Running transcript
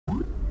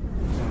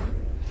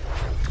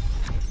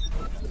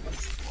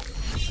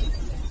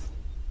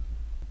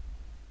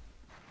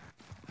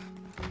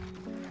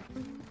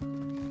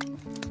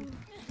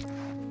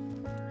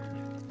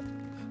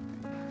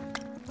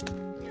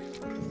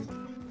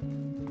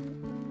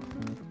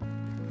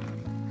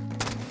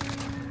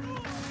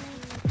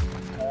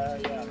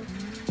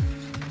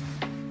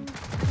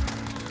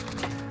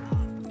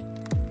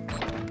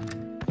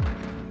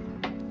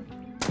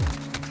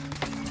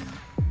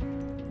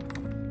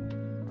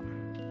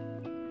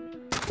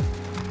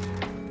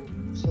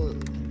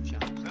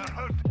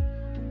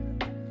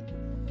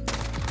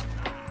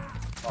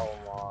Oh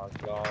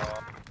my god.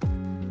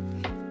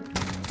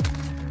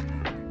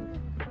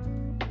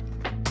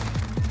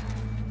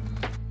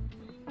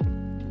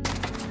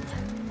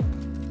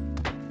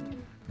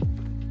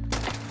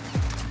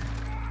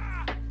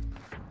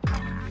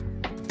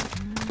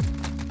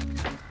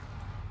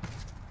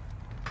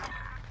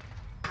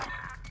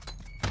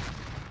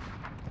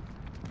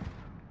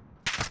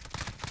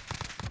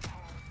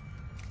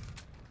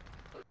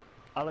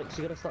 Alex,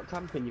 you gotta stop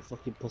camping, you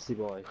fucking pussy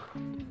boy.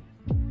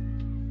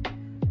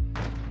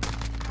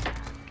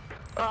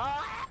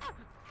 Ah!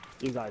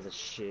 You guys are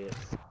shit.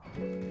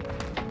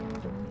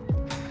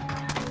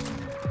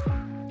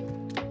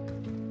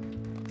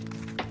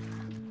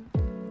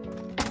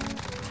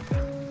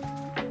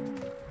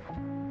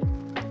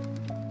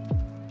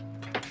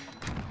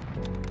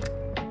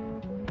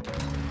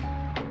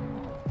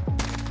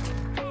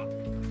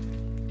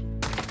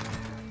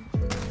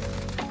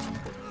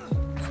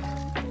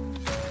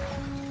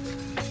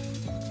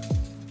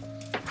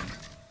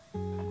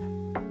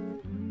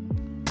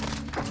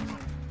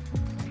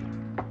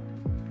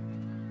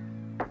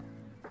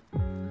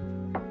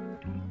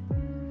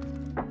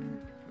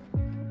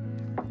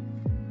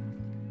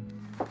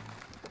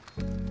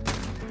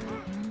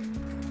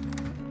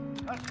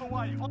 That's the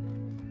way.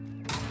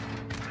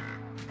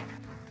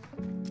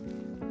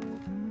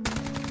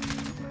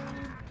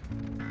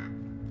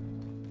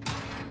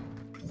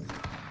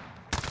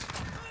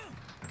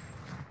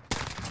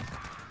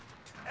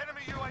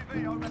 Enemy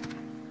UAV over.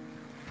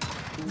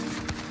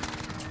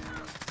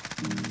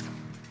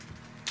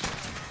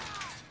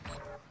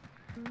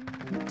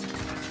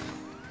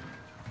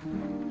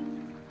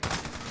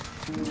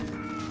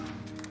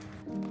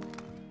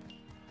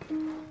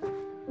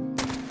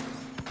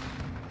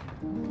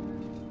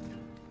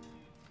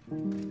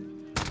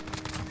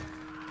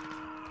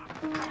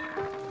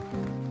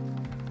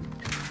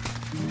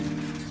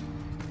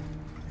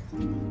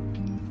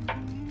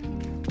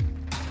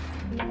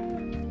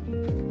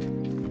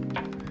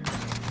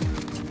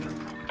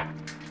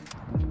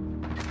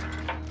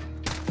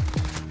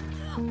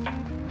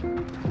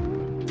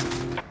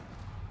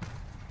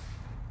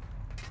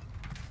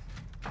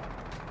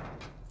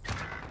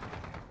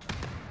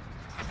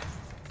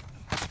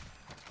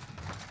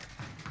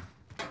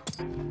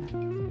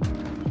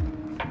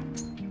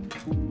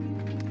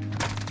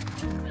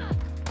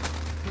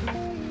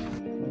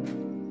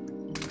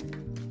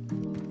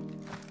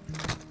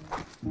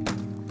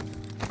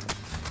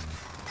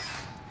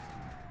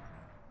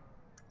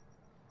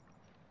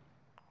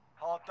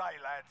 Hard day,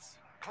 lads.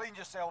 Clean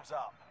yourselves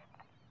up.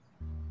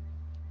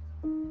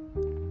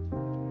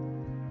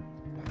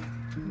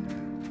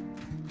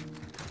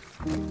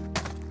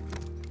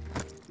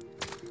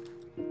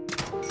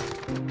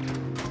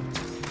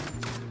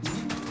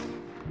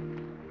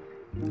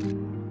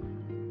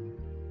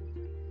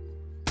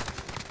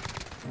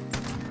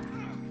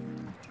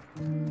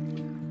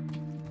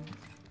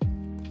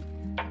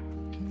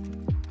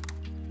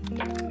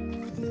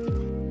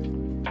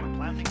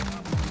 Landing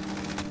up.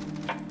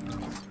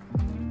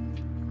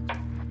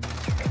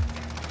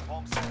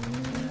 Bomb set.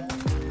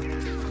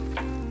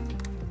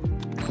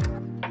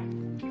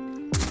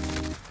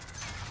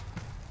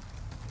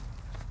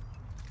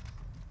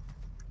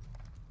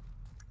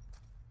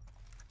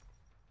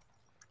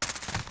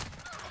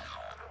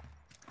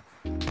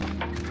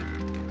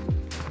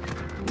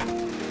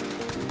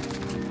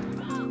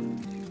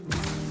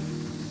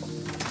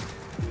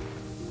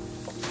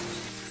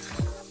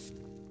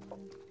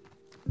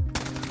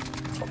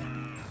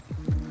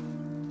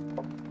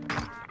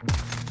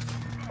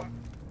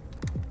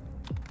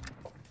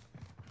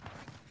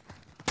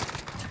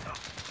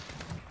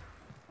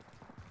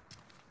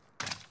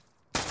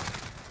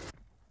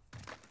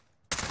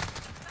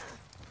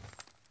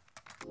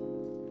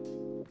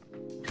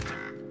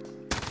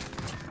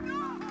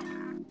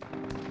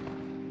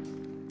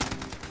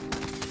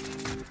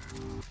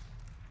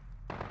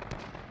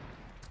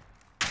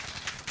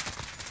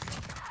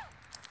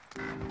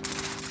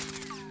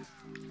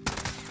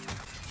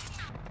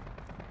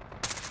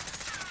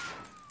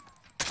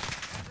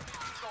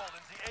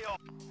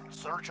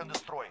 Search and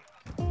destroy.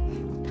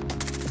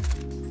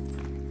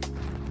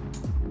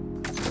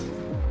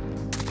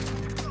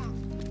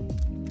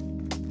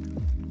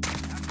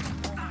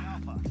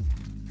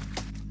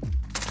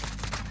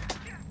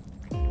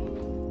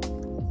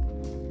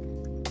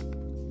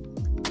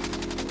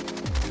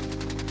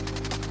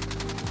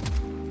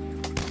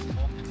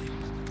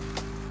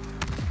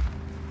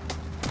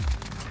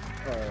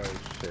 Oh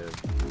shit.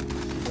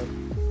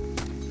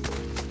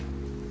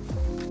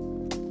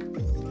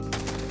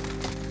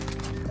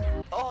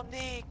 Oh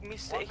nee, ik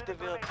miste echt te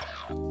veel.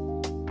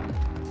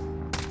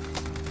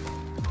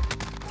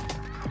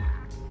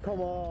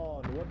 Come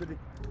on, what did he...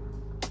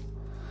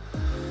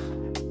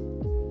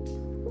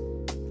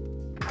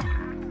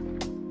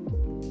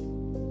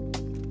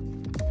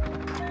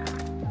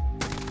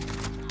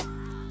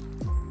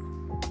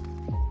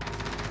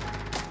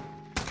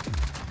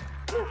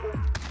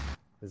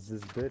 It's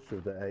this bitch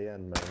with the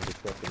AN, man.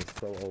 This weapon is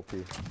so OP.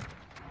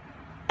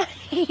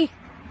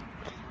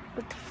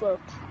 What the fuck?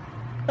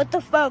 What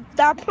the fuck?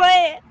 Stop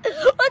playing!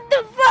 What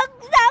the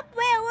fuck? Stop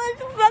playing! What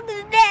the fuck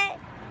is that?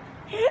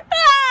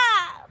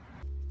 Ah!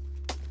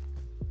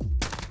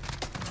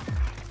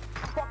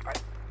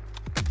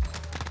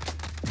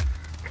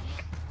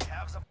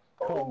 Have some.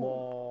 Come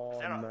on,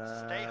 Sarah,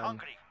 man. stay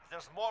hungry.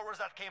 There's more where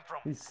that came from.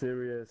 He's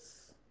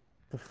serious.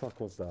 The fuck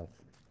was that?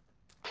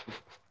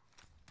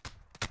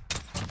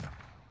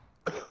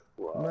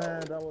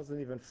 Man, that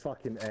wasn't even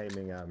fucking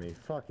aiming at me.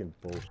 Fucking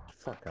bullshit.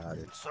 Fuck out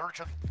of it.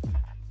 Search it.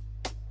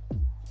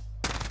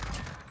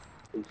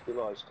 He's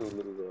still high school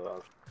little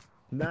girl.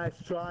 Nice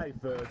try,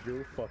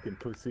 Virgil, fucking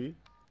pussy.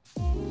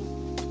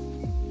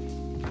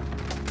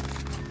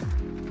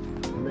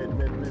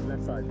 Mid,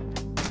 left side.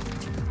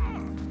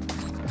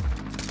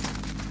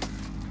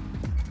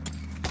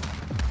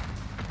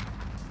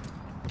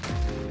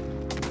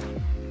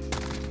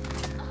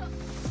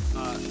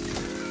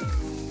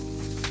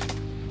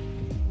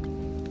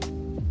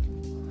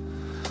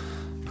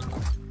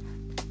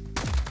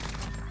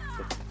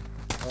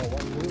 Oh,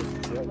 one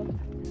boost,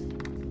 yeah.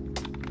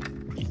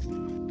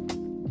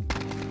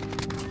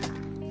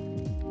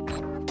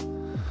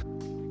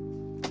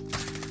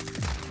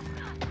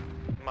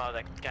 Maar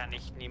dat kan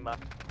echt niet, maar...